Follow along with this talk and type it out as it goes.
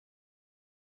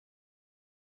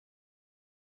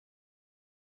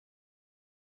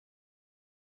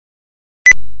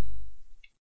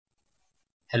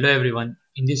Hello everyone,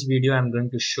 in this video I am going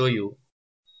to show you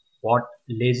what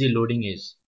lazy loading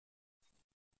is,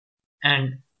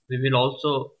 and we will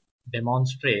also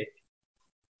demonstrate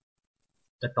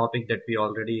the topic that we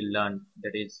already learned,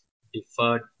 that is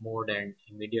deferred mode and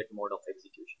immediate mode of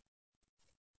execution,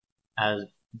 as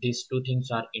these two things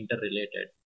are interrelated.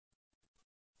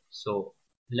 So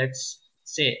let's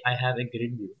say I have a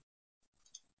grid view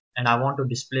and I want to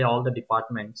display all the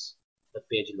departments the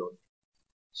page load.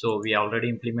 So we already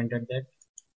implemented that.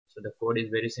 So the code is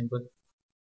very simple.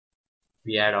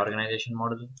 We add organization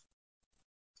model,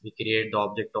 we create the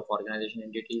object of organization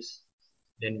entities,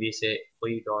 then we say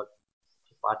OE dot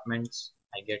departments,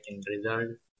 I get in result,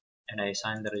 and I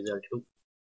assign the result to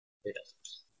data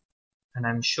source. And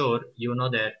I'm sure you know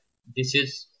that this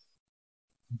is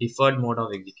deferred mode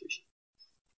of execution,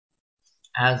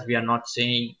 as we are not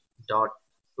saying dot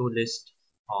to list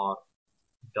or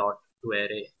dot to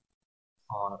array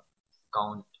or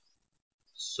count.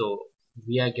 So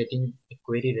we are getting a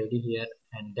query ready here,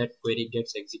 and that query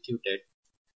gets executed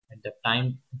at the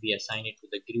time we assign it to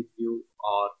the grid view,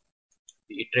 or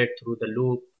we iterate through the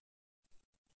loop.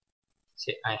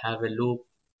 Say I have a loop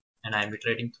and I'm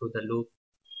iterating through the loop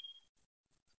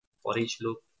for each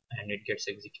loop, and it gets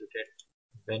executed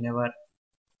whenever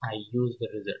I use the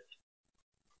result.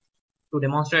 To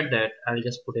demonstrate that, I will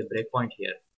just put a breakpoint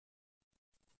here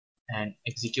and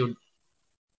execute.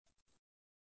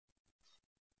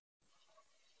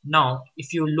 Now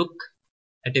if you look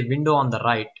at a window on the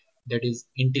right, that is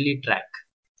IntelliTrack,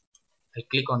 I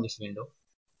click on this window.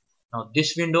 Now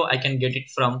this window I can get it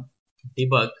from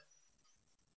debug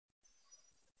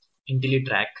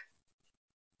IntelliTrack,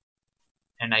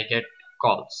 and I get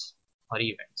calls or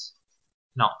events.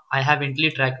 Now I have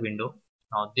IntelliTrack window.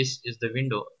 Now this is the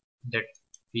window that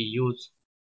we use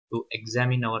to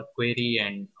examine our query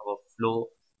and our flow.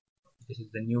 This is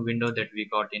the new window that we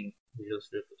got in Visual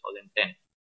Studio 2010.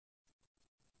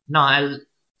 Now I'll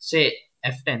say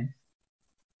F10.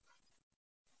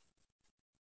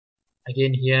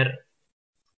 Again here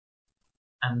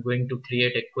I'm going to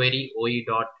create a query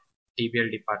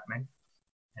OE.tbl department,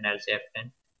 and I'll say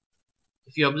F10.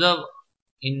 If you observe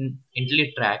in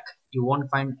IntelliTrack, you won't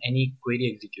find any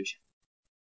query execution.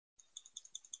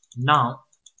 Now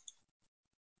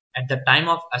at the time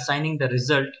of assigning the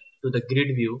result to the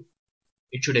grid view,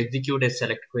 it should execute a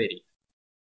select query.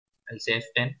 I'll say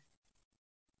F10.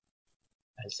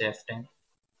 I'll say F10.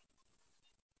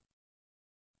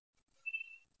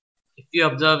 If you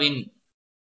observe in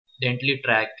the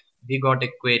IntelliTrack, we got a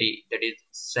query that is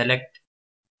select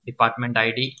department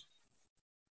ID,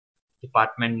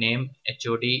 department name,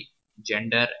 HOD,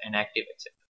 gender, and active,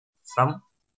 etc. from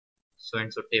so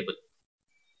and so table.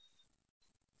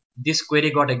 This query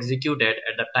got executed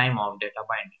at the time of data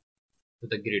binding to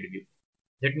the grid view.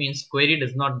 That means query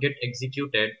does not get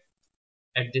executed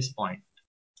at this point.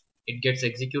 It gets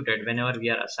executed whenever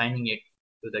we are assigning it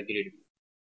to the grid view.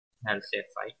 I'll say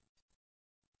F5.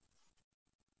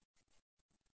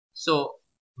 So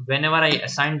whenever I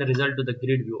assign the result to the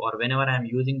grid view, or whenever I am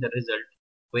using the result,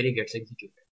 query gets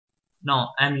executed. Now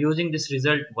I am using this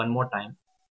result one more time.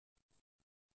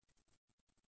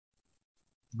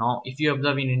 Now if you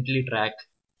observe in IntelliTrack,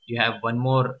 you have one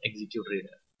more execute reader.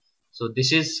 So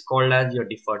this is called as your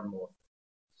deferred mode.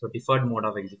 So deferred mode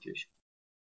of execution.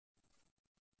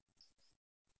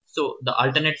 So the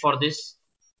alternate for this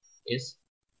is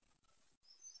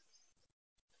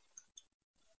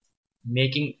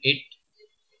making it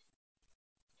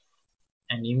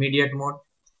an immediate mode.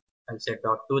 I'll say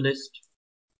dot to list.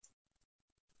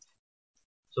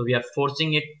 So we are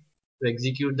forcing it to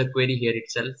execute the query here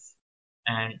itself,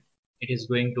 and it is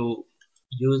going to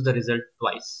use the result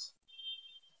twice.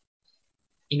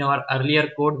 In our earlier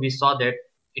code, we saw that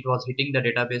it was hitting the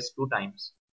database 2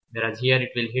 times, whereas here it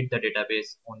will hit the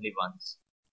database only once.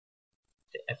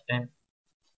 Say F10.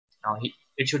 Now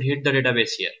it should hit the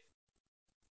database here.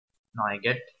 Now I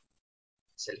get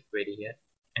select query here,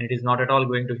 and it is not at all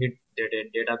going to hit the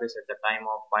database at the time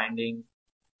of binding,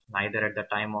 neither at the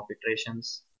time of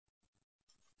iterations.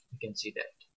 You can see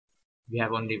that we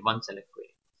have only one select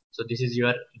query. So this is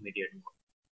your immediate mode.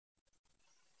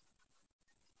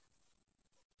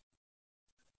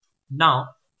 Now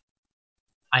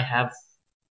I have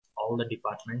all the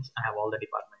departments. I have all the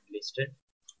departments listed.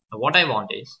 Now what I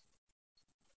want is,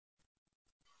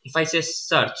 if I say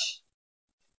search,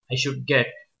 I should get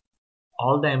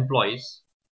all the employees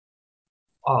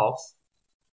of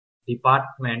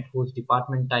department whose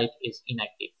department type is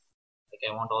inactive. Like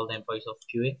I want all the employees of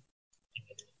QA.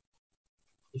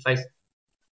 If I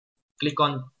click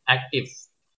on active,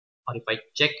 or if I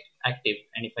check active,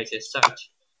 and if I say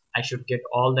search, I should get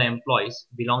all the employees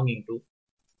belonging to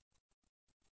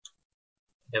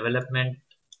development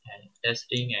and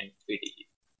testing and PDE,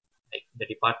 like the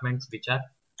departments which are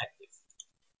active.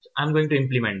 So I'm going to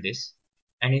implement this,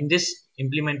 and in this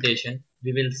implementation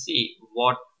we will see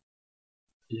what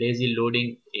lazy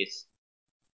loading is,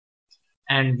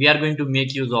 and we are going to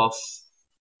make use of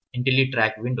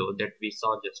IntelliTrack window that we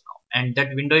saw just now, and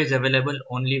that window is available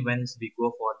only once we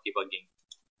go for debugging.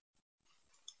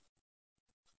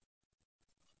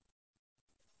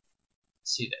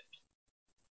 See that.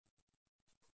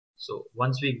 So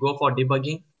once we go for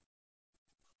debugging,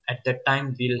 at that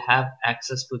time we'll have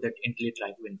access to that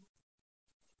IntelliTrack window.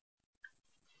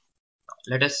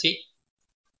 Let us see.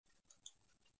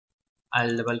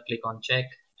 I'll double click on check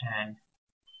and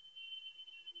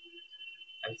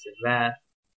I'll say where.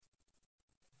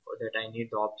 For that I need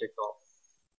the object of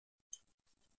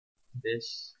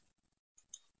this.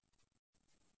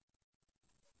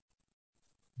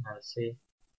 I'll say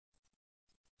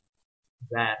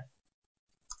where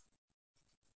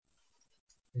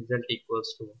result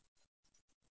equals to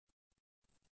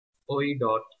OE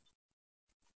dot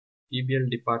PBL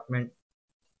department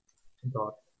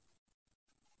dot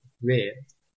where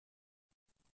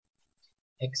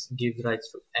x gives rise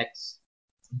to x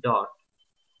dot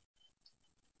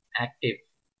active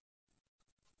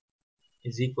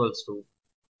is equals to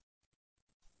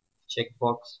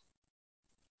checkbox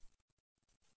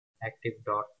active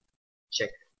dot check.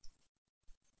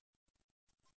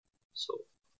 So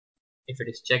if it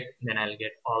is checked, then I'll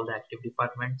get all the active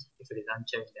departments. If it is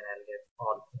unchecked, then I'll get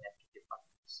all inactive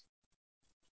departments.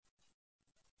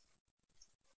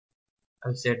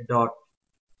 I'll set dot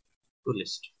to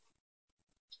list.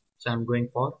 So I'm going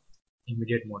for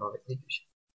immediate mode of execution.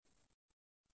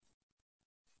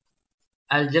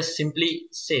 I'll just simply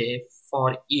say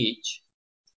for each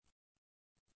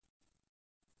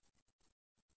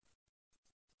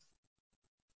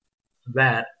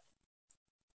where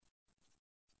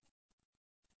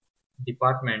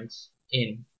departments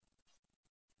in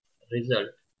result,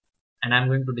 and I'm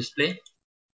going to display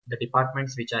the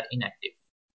departments which are inactive.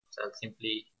 So I'll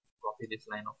simply copy this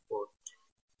line of code.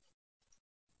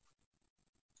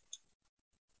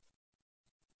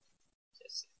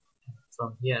 Yes.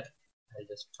 From here I'll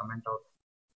just comment out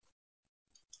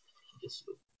this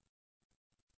loop,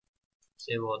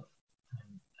 save all,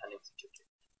 and I'll execute it.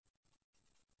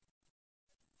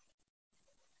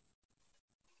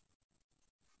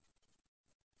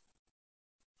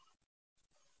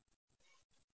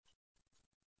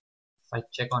 If I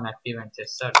check on active and say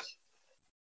search,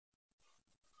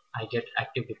 I get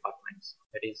active departments,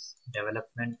 that is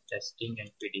development, testing and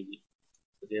PDB.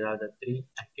 So these are the three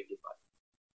active departments.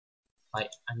 If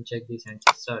I uncheck this and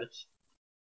say search,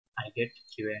 I get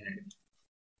QA and admin.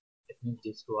 That means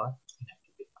these two are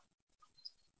inactive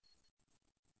departments.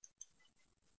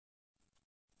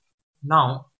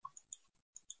 Now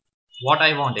what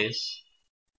I want is,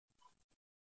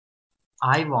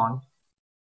 I want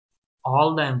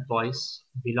all the employees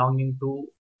belonging to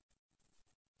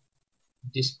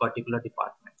this particular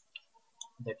department,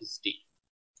 that is D.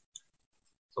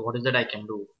 So what is that I can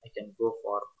do? I can go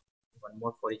for one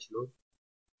more for each loop,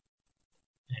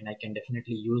 and I can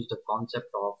definitely use the concept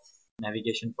of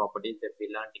navigation properties that we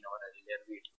learned in our earlier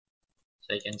video.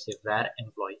 So I can say where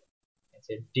employee, I can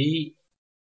say D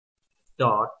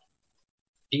dot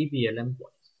TBL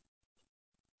employees.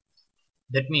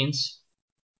 That means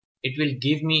it will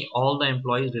give me all the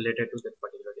employees related to that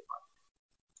particular department.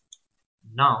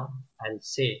 Now I'll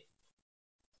say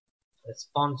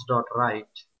response dot write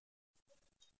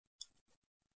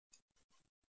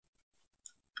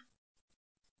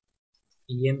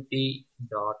emp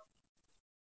dot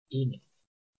ename.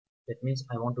 That means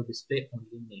I want to display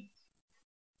only names.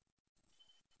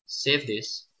 Save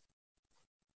this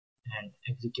and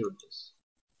execute this.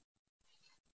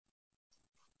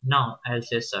 Now I'll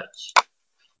say search.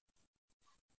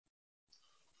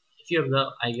 If you observe,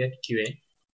 I get QA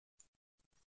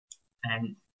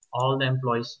and all the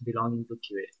employees belonging to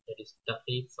QA, that is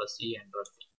Tuffy, Fussy and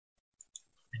Ruffy.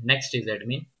 And next is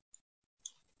admin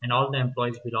and all the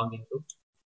employees belonging to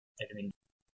admin.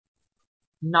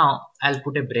 Now I'll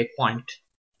put a breakpoint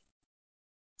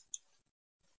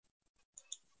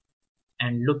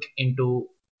and look into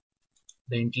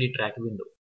the IntelliTrack window.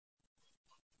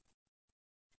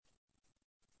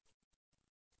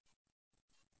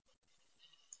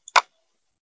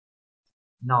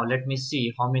 Now let me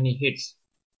see how many hits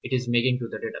it is making to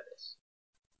the database.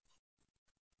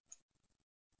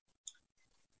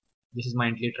 This is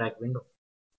my IntelliTrack window.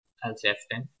 I'll say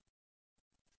F10.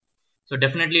 So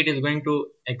definitely it is going to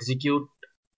execute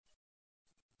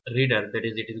reader, that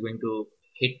is, it is going to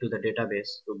hit to the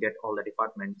database to get all the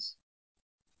departments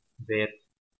where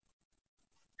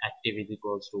active is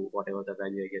equals to whatever the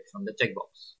value I get from the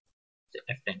checkbox, say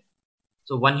F10.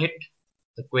 So one hit,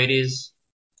 the query is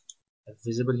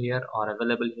visible here or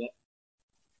available here.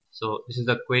 So this is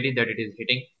the query that it is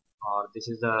hitting, or this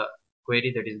is the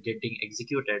query that is getting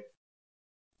executed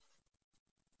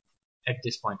at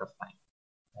this point of time.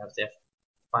 That's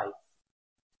F5.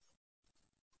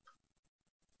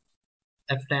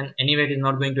 F10, anyway it is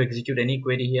not going to execute any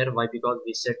query here. Why? Because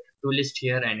we set toList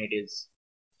here and it is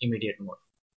immediate mode.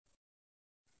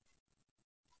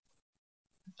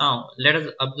 Now let us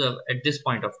observe at this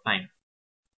point of time,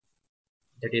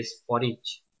 that is for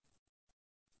each,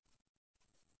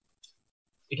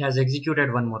 it has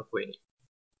executed one more query.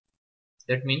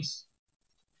 That means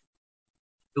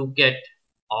to get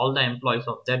all the employees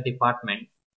of that department,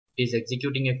 it is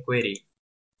executing a query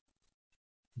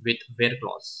with where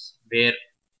clause, where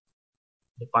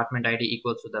department ID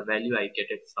equals to the value I get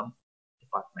it from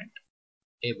department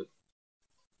table.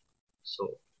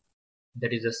 So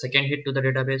that is the second hit to the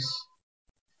database.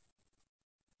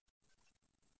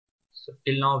 So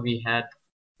till now we had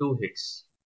 2 hits.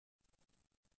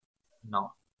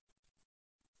 Now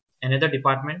another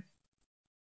department,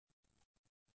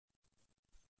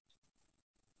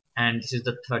 and this is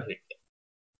the third hit.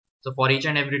 So for each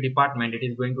and every department, it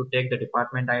is going to take the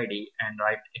department ID and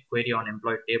write a query on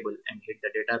employee table and hit the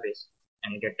database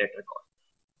and get that record.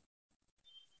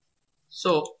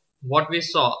 So what we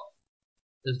saw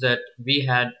is that we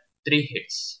had 3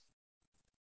 hits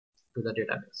to the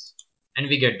database and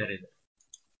we get the result.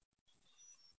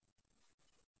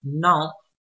 Now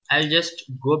I'll just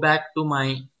go back to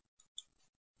my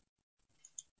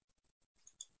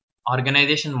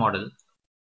organization model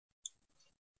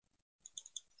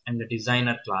and the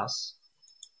designer class,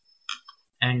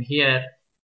 and here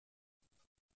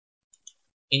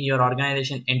in your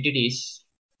organization entities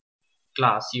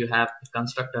class you have a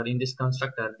constructor. In this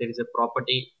constructor there is a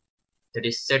property that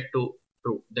is set to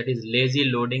true, that is lazy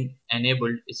loading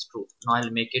enabled is true. Now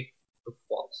I'll make it to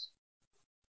false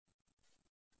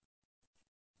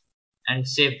and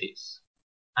save this.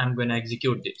 I'm going to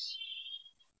execute this.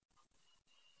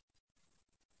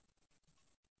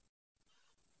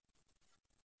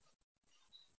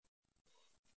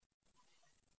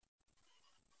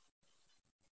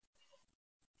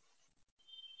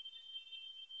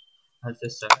 I'll say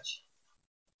search.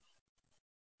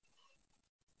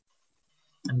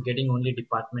 I'm getting only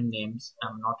department names.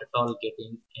 I'm not at all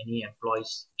getting any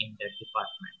employees in that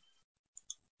department.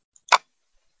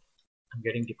 I'm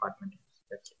getting department names.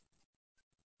 That's it.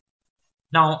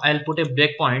 Now I'll put a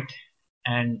breakpoint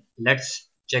and let's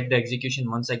check the execution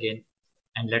once again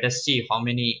and let us see how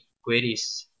many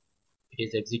queries it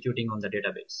is executing on the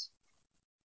database.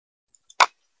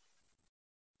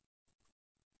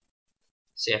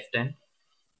 Say F10.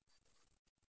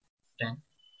 10.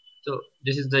 So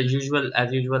this is the usual,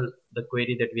 as usual, the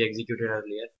query that we executed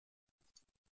earlier.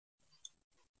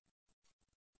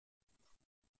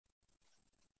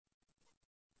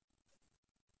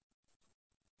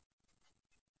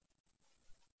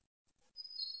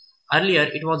 Earlier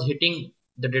it was hitting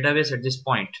the database at this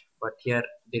point, but here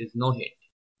there is no hit.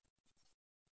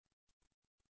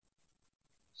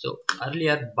 So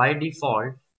earlier by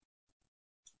default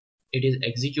it is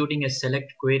executing a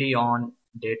select query on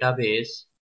database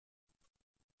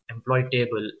employee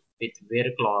table with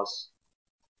where clause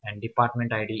and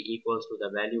department ID equals to the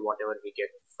value whatever we get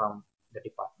from the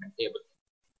department table.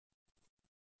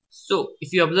 So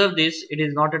if you observe this, it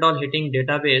is not at all hitting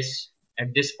database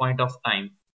at this point of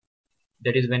time.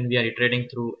 That is when we are iterating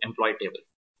through employee table.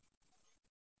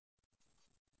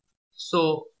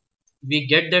 So we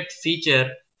get that feature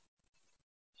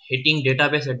hitting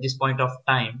database at this point of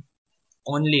time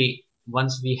only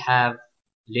once we have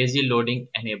lazy loading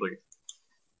enabled.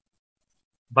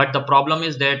 But the problem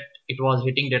is that it was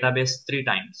hitting database 3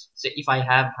 times. Say if I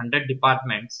have 100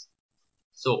 departments,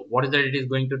 so what is that it is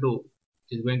going to do?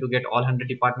 It is going to get all 100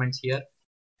 departments here,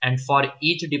 and for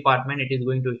each department it is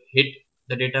going to hit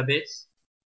the database,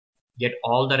 get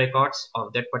all the records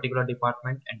of that particular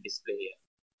department and display here.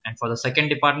 And for the second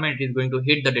department it is going to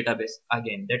hit the database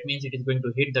again. That means it is going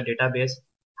to hit the database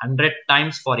 100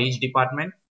 times for each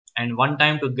department and 1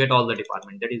 time to get all the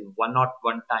department. That is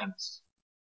 101 times.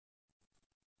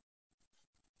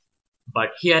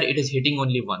 But here it is hitting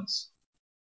only once.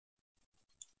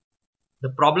 The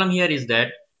problem here is that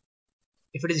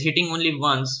if it is hitting only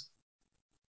once,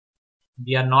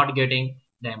 we are not getting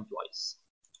the employees.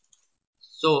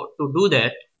 So to do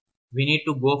that, we need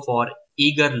to go for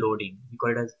eager loading. We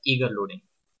call it as eager loading.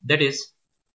 That is,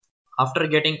 After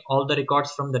getting all the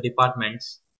records from the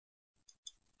departments,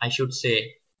 I should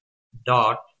say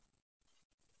dot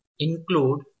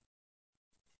include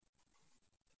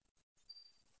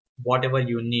whatever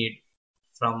you need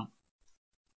from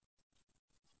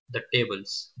the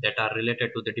tables that are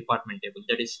related to the department table,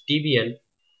 that is TBL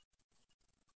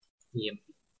EMP.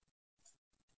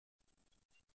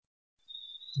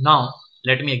 Now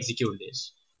let me execute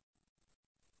this.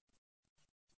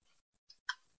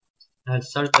 I'll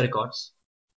search the records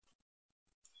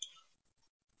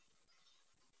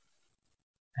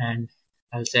and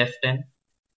I'll say F10,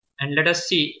 and let us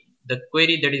see the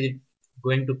query that is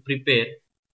going to prepare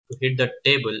to hit the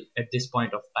table at this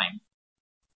point of time.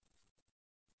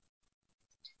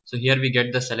 So here we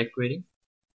get the select query,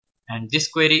 and this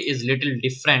query is little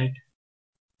different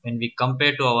when we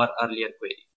compare to our earlier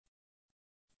query.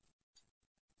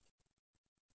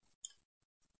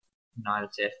 Now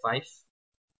I'll say F5.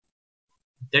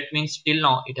 That means till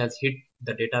now it has hit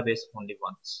the database only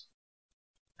once.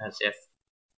 I'll say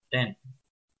F10.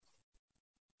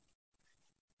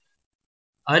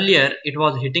 Earlier it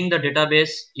was hitting the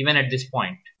database even at this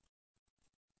point,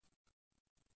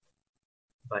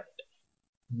 but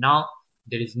now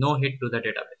there is no hit to the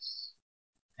database,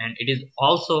 and it is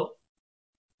also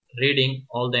reading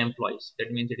all the employees.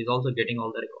 That means it is also getting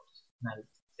all the records. Now I'll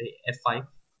say F5.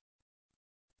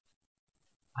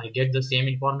 I get the same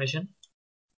information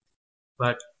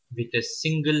but with a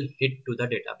single hit to the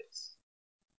database.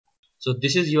 So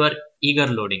this is your eager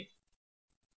loading.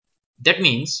 That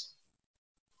means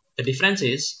the difference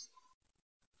is,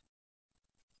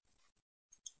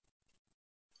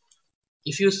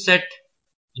 if you set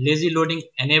lazy loading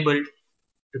enabled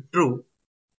to true,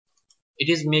 it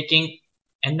is making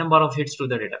n number of hits to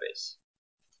the database.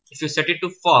 If you set it to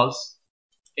false,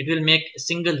 it will make a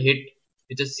single hit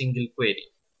with a single query.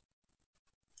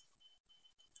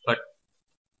 But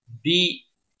be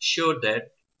sure that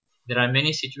there are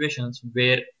many situations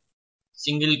where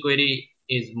single query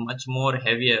is much more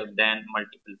heavier than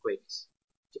multiple queries.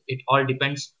 So it all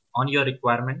depends on your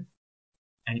requirement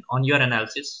and on your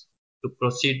analysis to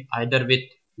proceed either with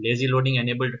lazy loading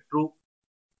enabled true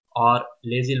or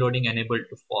lazy loading enabled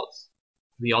to false.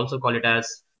 We also call it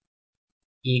as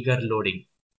eager loading.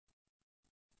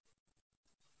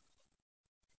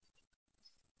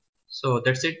 So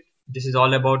that's it. This is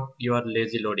all about your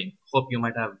lazy loading. Hope you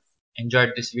might have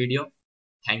enjoyed this video.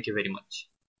 Thank you very much.